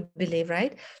 who could believe,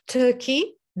 right?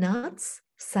 Turkey, nuts,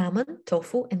 salmon,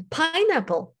 tofu, and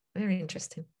pineapple. Very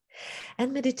interesting.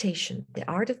 And meditation. The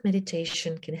art of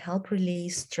meditation can help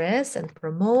release stress and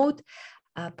promote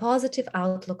a positive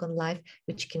outlook on life,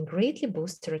 which can greatly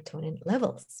boost serotonin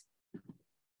levels.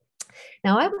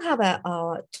 Now I will have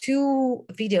two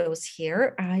videos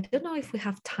here. I don't know if we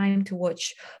have time to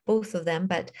watch both of them,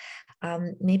 but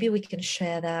maybe we can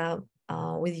share that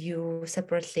with you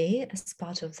separately as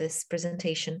part of this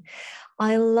presentation.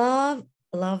 I love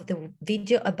the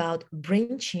video about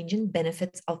brain-changing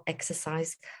benefits of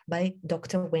exercise by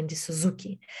Dr. Wendy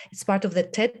Suzuki. It's part of the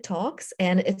TED Talks,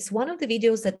 and it's one of the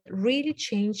videos that really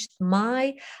changed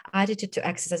my attitude to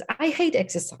exercise. I hate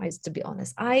exercise, to be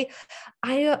honest.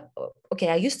 Okay,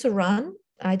 I used to run.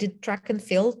 I did track and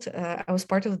field. I was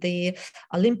part of the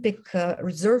Olympic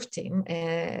reserve team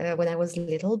when I was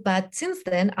little, but since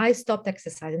then I stopped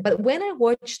exercising. But when I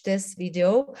watched this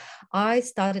video, I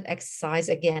started exercise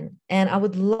again, and I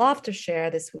would love to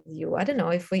share this with you. I don't know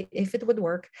if it would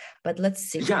work, but let's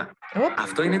see. Yeah,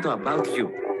 αυτό είναι το About You.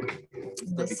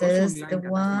 This is the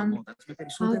one.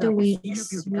 How do we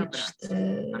switch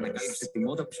this?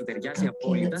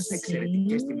 Okay, let's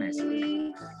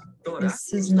see.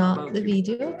 This is not the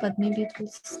video, but maybe it will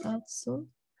start soon.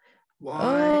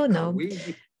 Oh, no.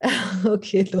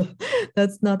 Okay, no,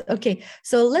 that's not. Okay,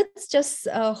 so let's just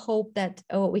hope that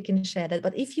we can share that.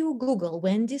 But if you Google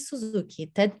Wendy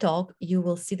Suzuki TED Talk, you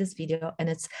will see this video, and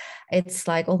it's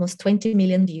like almost 20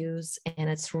 million views, and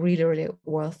it's really, really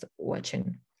worth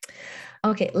watching.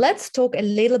 Okay, let's talk a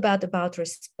little bit about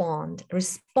Respond.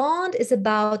 Respond is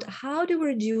about how to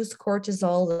reduce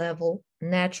cortisol level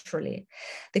naturally.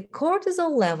 The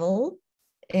cortisol level,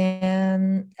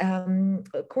 and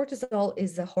cortisol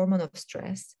is a hormone of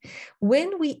stress.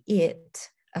 When we eat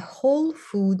a whole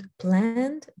food,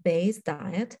 plant-based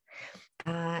diet,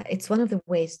 it's one of the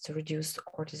ways to reduce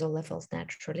cortisol levels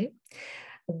naturally.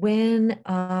 When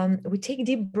we take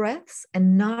deep breaths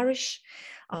and nourish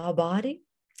our body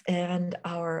and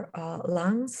our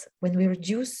lungs, when we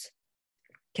reduce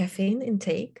caffeine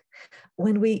intake,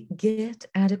 when we get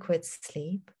adequate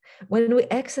sleep, when we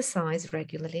exercise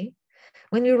regularly,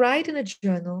 when we write in a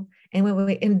journal, and when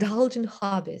we indulge in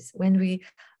hobbies, when we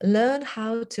learn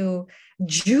how to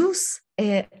juice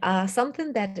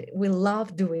something that we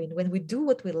love doing, when we do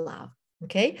what we love,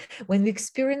 okay? When we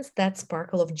experience that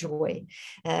sparkle of joy,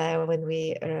 when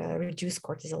we reduce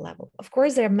cortisol level. Of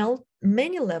course, there are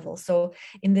many levels. So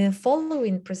in the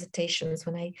following presentations,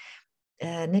 when I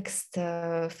next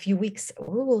few weeks,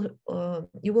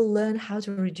 you will learn how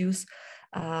to reduce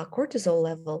cortisol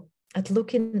level at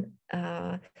looking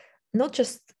not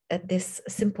just at this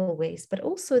simple ways, but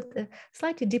also at the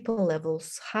slightly deeper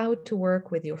levels, how to work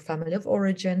with your family of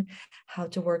origin, how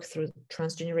to work through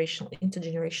transgenerational,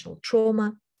 intergenerational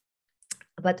trauma.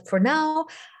 But for now,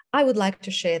 I would like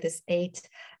to share these 8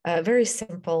 very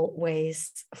simple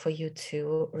ways for you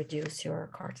to reduce your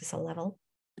cortisol level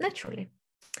naturally.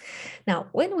 Now,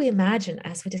 when we imagine,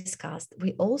 as we discussed,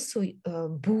 we also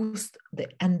boost the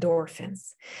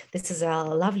endorphins. This is a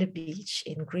lovely beach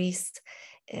in Greece.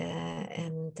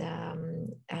 And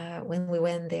when we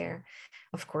went there,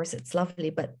 of course, it's lovely,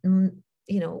 but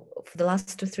you know, for the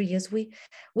last 2-3 years, we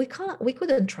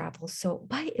couldn't travel. So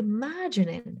by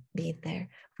imagining being there,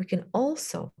 we can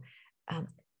also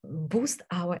boost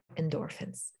our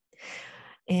endorphins.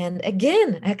 And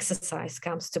again, exercise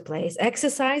comes to place.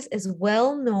 Exercise is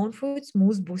well known for its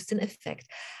mood boosting effect,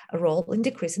 a role in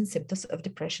decreasing symptoms of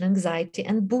depression, anxiety,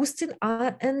 and boosting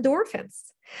our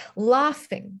endorphins.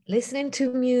 Laughing, listening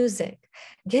to music,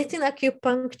 getting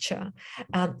acupuncture,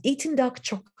 eating dark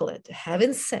chocolate,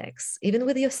 having sex, even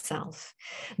with yourself,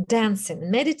 dancing,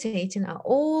 meditating are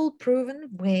all proven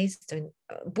ways to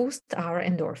boost our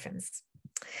endorphins.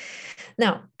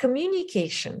 Now,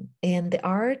 communication and the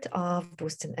art of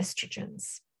boosting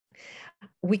estrogens.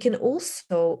 We can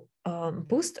also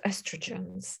boost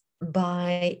estrogens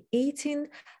by eating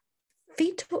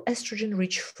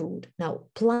phytoestrogen-rich food. Now,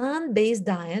 plant-based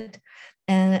diet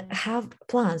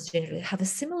plants generally have a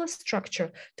similar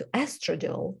structure to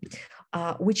estradiol,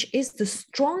 which is the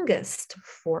strongest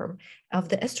form of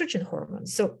the estrogen hormone.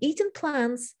 So eating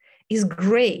plants is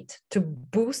great to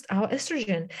boost our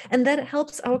estrogen, and that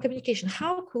helps our communication.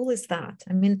 How cool is that?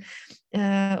 I mean,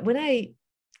 when I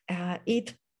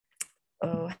eat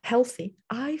healthy,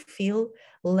 I feel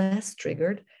less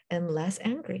triggered and less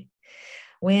angry.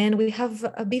 When we have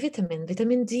a B vitamin,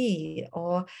 vitamin D,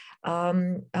 or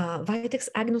Vitex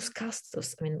agnus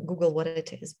castus, I mean, Google what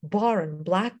it is, boron,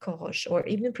 black cohosh, or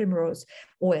even primrose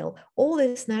oil, all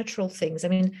these natural things. I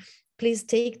mean, please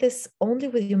take this only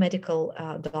with your medical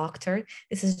doctor.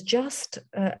 This is just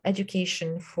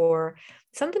education for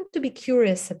something to be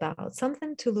curious about,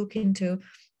 something to look into.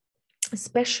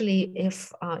 especially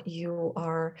if you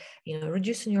are,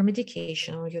 reducing your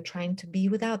medication, or you're trying to be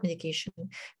without medication.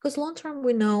 Because long term,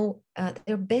 we know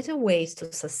there are better ways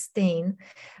to sustain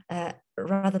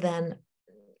rather than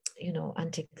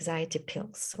anti-anxiety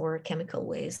pills or chemical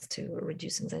ways to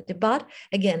reduce anxiety. But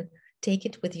again, take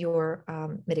it with your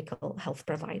medical health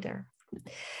provider.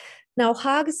 Now,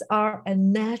 hugs are a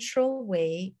natural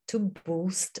way to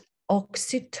boost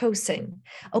oxytocin.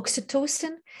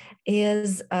 Oxytocin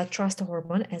is a trust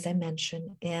hormone, as I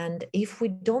mentioned. And if we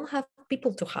don't have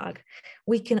people to hug,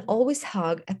 we can always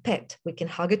hug a pet. We can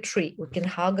hug a tree. We can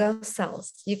hug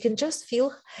ourselves. You can just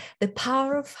feel the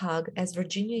power of hug. As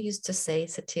Virginia used to say,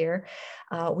 Satir,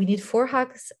 we need 4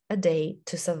 hugs a day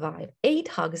to survive, 8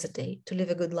 hugs a day to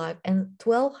live a good life, and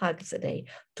 12 hugs a day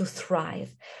to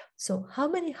thrive. So how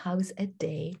many hugs a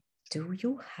day do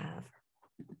you have?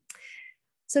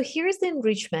 So here's the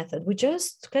Enrich method. We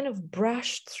just kind of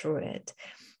brushed through it.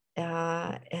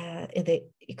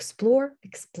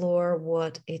 Explore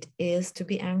what it is to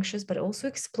be anxious, but also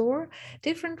explore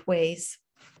different ways.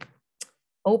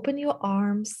 Open your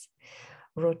arms,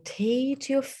 rotate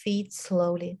your feet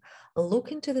slowly,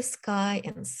 look into the sky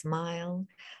and smile,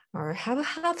 or have a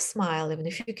half smile. Even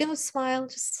if you cannot smile,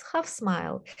 just half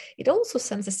smile. It also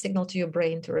sends a signal to your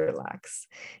brain to relax.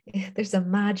 There's a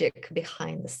magic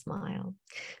behind the smile.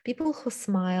 People who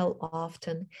smile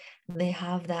often, they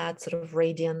have that sort of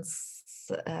radiance,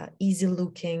 easy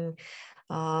looking,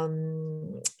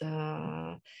 sort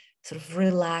of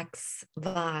relaxed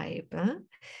vibe. Huh?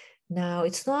 Now,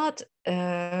 it's not,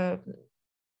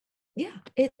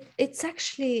 it's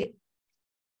actually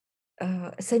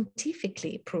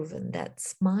scientifically proven that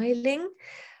smiling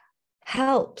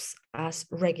helps us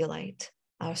regulate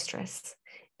our stress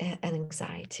and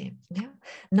anxiety.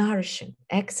 Nourishing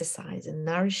exercise and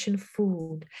nourishing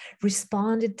food,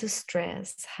 responding to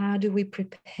stress. How do we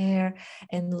prepare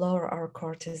and lower our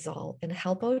cortisol and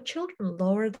help our children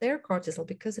lower their cortisol?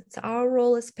 Because it's our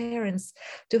role as parents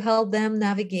to help them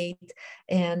navigate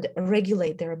and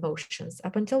regulate their emotions.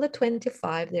 Up until the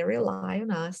 25, they rely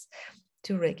on us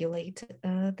to regulate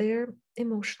their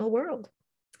emotional world.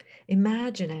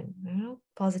 Imagining,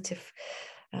 positive,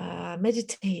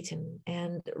 meditating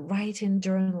and writing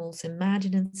journals,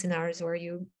 imagining scenarios where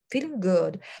you're feeling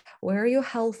good, where you're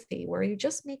healthy, where you're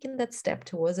just making that step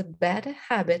towards a better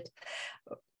habit,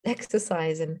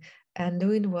 exercising and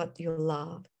doing what you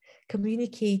love,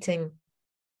 communicating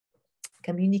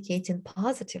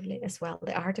positively as well,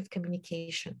 the art of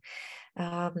communication.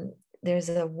 There's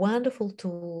a wonderful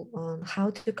tool on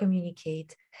how to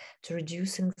communicate to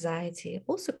reduce anxiety,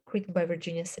 also created by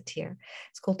Virginia Satir.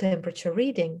 It's called temperature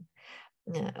reading.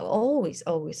 Always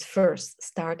first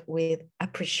start with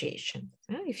appreciation.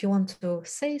 If you want to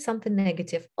say something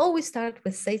negative, always start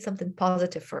with say something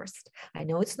positive first. I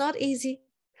know it's not easy.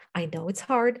 I know it's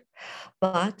hard,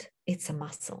 but it's a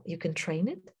muscle. You can train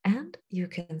it and you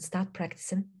can start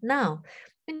practicing now.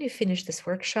 When you finish this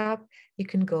workshop, you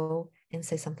can go and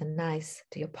say something nice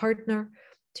to your partner,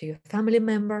 to your family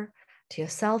member, to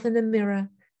yourself in the mirror,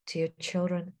 to your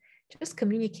children. Just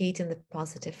communicating the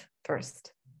positive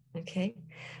first. Okay,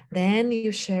 then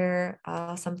you share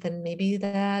something maybe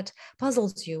that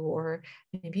puzzles you, or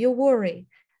maybe you worry,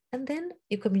 and then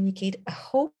you communicate a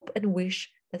hope and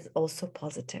wish that's also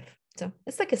positive. So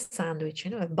it's like a sandwich,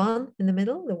 a bun in the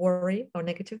middle, the worry or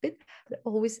negative bit, but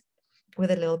always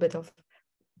with a little bit of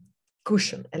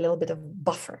cushion, a little bit of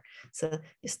buffer. So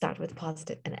you start with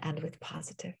positive and end with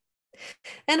positive.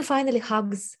 And finally,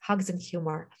 hugs and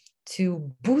humor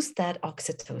to boost that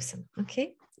oxytocin.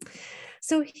 Okay.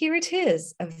 So here it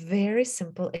is, a very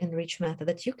simple Enrich method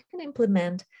that you can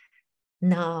implement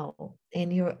now in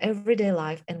your everyday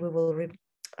life, and we will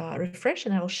refresh,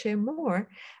 and I will share more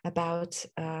about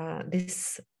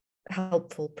these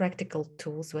helpful practical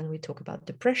tools when we talk about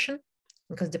depression,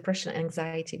 because depression and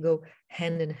anxiety go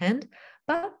hand in hand,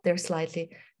 but there are slightly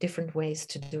different ways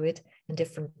to do it and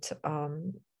different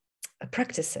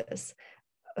practices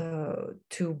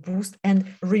to boost and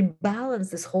rebalance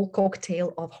this whole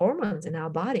cocktail of hormones in our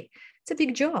body. It's a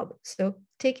big job. So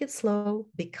take it slow,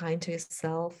 be kind to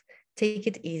yourself, take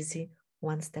it easy,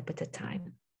 one step at a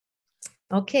time.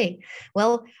 Okay,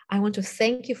 well, I want to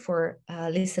thank you for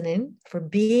listening, for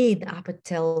being up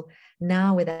until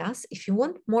now with us. If you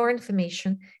want more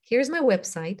information, here's my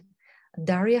website,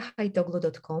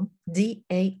 daryahaitoglou.com,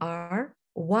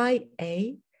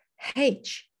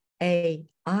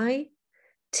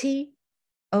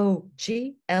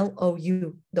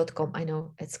 DaryaHaitoglou.com. I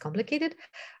know it's complicated.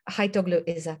 Haitoglou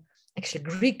is actually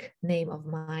Greek name of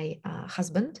my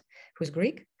husband, who's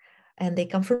Greek, and they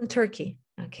come from Turkey.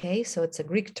 Okay, so it's a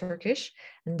Greek Turkish,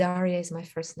 and Darya is my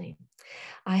first name.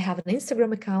 I have an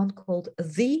Instagram account called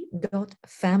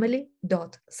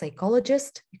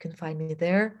the.family.psychologist. You can find me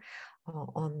there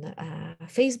on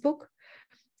Facebook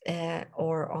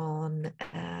or on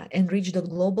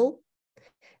Enrich.global.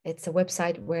 It's a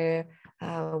website where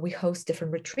we host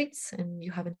different retreats, and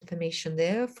you have information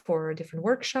there for different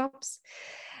workshops.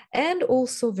 And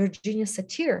also Virginia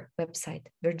Satir website,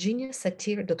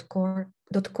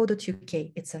 virginiasatir.co.uk.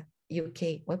 It's a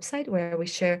UK website where we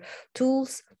share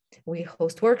tools. We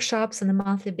host workshops on a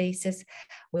monthly basis.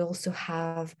 We also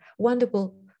have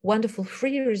wonderful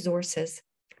free resources.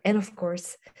 And of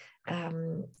course,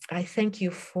 I thank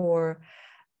you for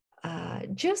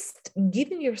just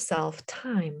giving yourself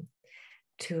time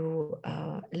to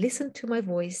listen to my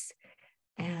voice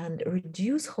and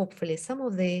reduce, hopefully, some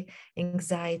of the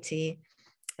anxiety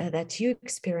that you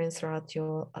experienced throughout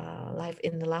your life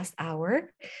in the last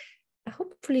hour.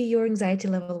 Hopefully your anxiety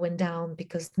level went down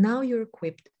because now you're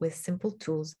equipped with simple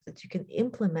tools that you can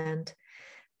implement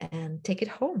and take it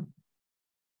home.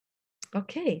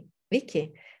 Okay,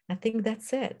 Vicky, I think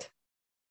that's it.